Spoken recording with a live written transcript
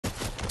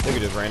Nigga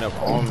just ran up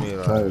on me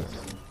like. Nice.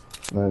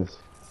 Nice.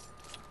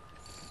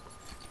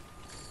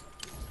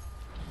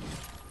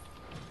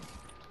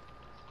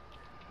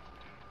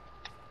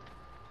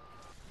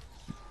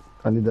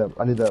 I need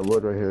that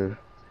wood right here.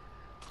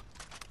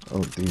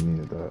 Oh, D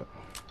needed that.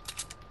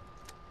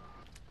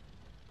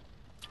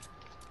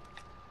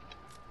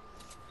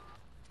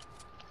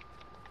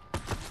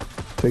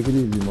 Take it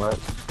easy, Mark.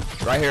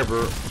 Right here,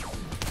 bro.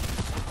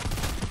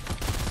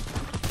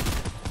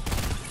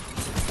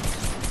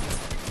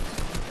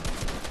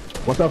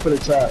 Watch out for the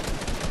trap.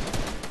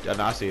 Yeah,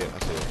 no, I see it. I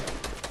see it.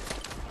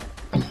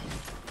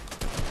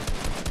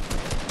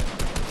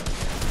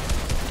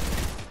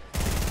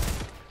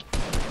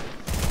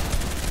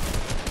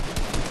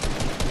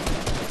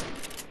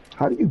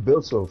 How do you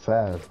build so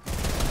fast?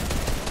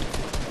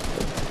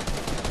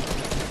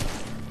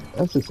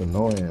 That's just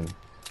annoying.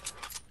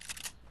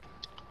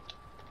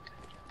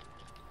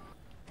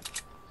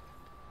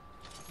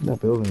 That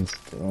building's,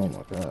 oh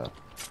my god.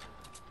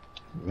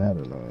 Mad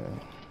annoying.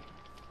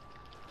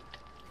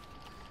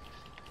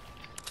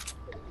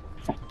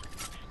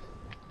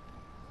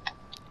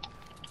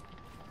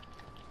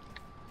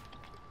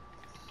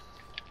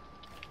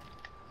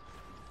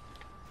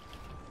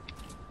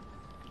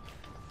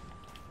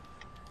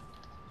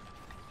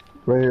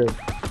 Right here.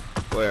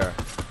 Where?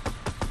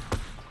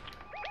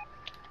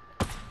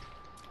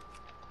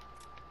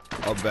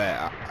 Oh,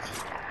 bad.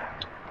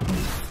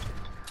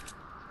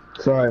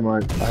 Sorry,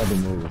 Mark. I had to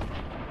move.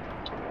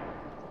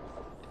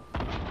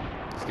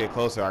 Let's get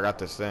closer. I got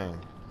this thing.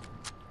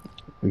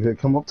 You could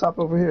come up top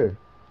over here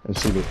and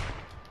shoot it.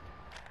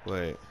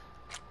 Wait.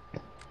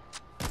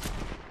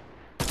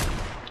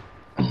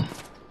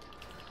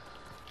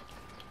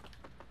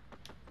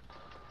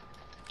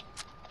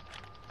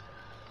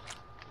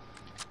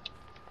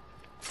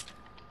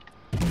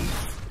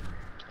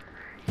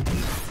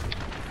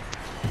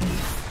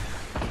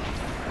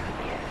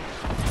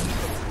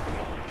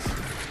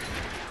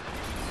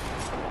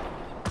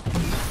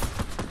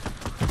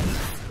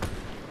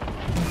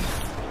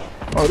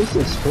 Oh, this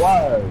is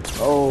squad.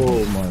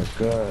 Oh my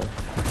god.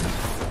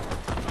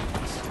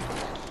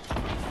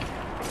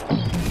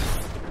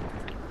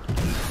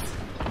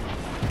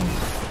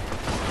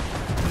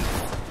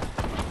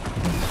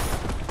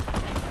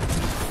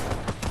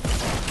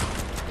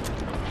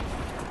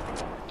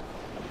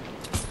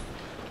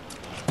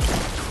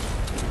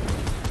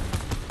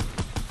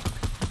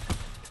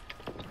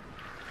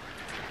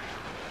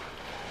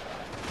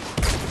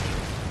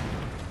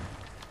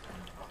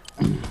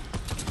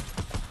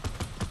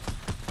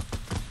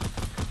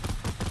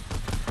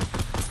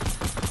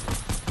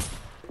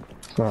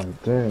 God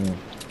damn.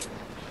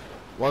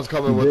 One's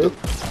coming with the.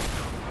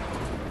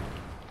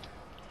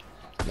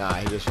 Nah,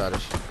 he just shot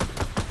us.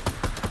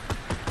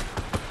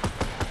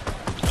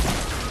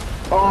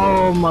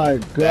 Oh my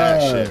god.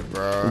 That shit,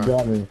 bro. You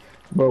got me.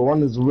 Bro,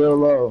 one is real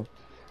low.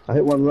 I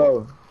hit one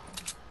low.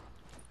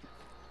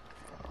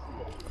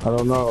 I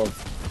don't know.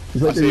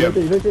 He's right there, he's right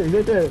there, he's right there, he's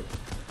right there.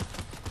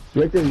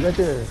 He's right there, he's right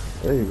there.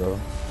 There you go.